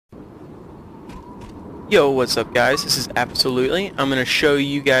Yo, what's up guys? This is Absolutely. I'm going to show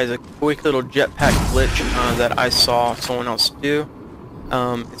you guys a quick little jetpack glitch that I saw someone else do.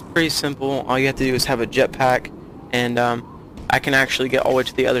 It's pretty simple. All you have to do is have a jetpack, and I can actually get all the way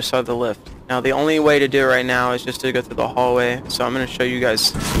to the other side of the lift. Now the only way to do it right now is just to go through the hallway, so I'm going to show you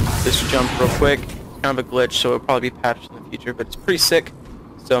guys this jump real quick. It's kind of a glitch, so it'll probably be patched in the future, but it's pretty sick.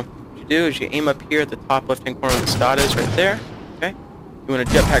 So what you do is you aim up here at the top left hand corner where the dot is right there. Okay? You want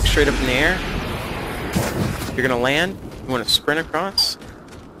to jetpack straight up in the air. You're gonna land. You want to sprint across,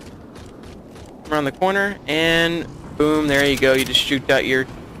 come around the corner, and boom, there you go. You just shoot out your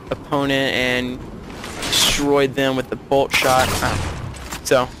opponent and destroyed them with the bolt shot.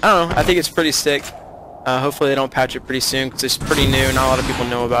 So I don't know, I think it's pretty sick. Hopefully they don't patch it pretty soon because it's pretty new. Not a lot of people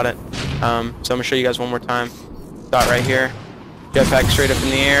know about it. So I'm gonna show you guys one more time. Dot right here, jetpack straight up in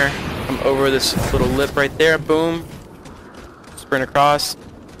the air, come over this little lip right there, boom, sprint across,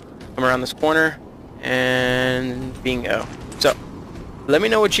 come around this corner, and bingo. So let me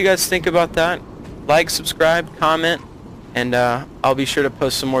know what you guys think about that. Like, subscribe, comment, and I'll be sure to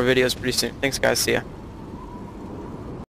post some more videos pretty soon. Thanks guys, see ya.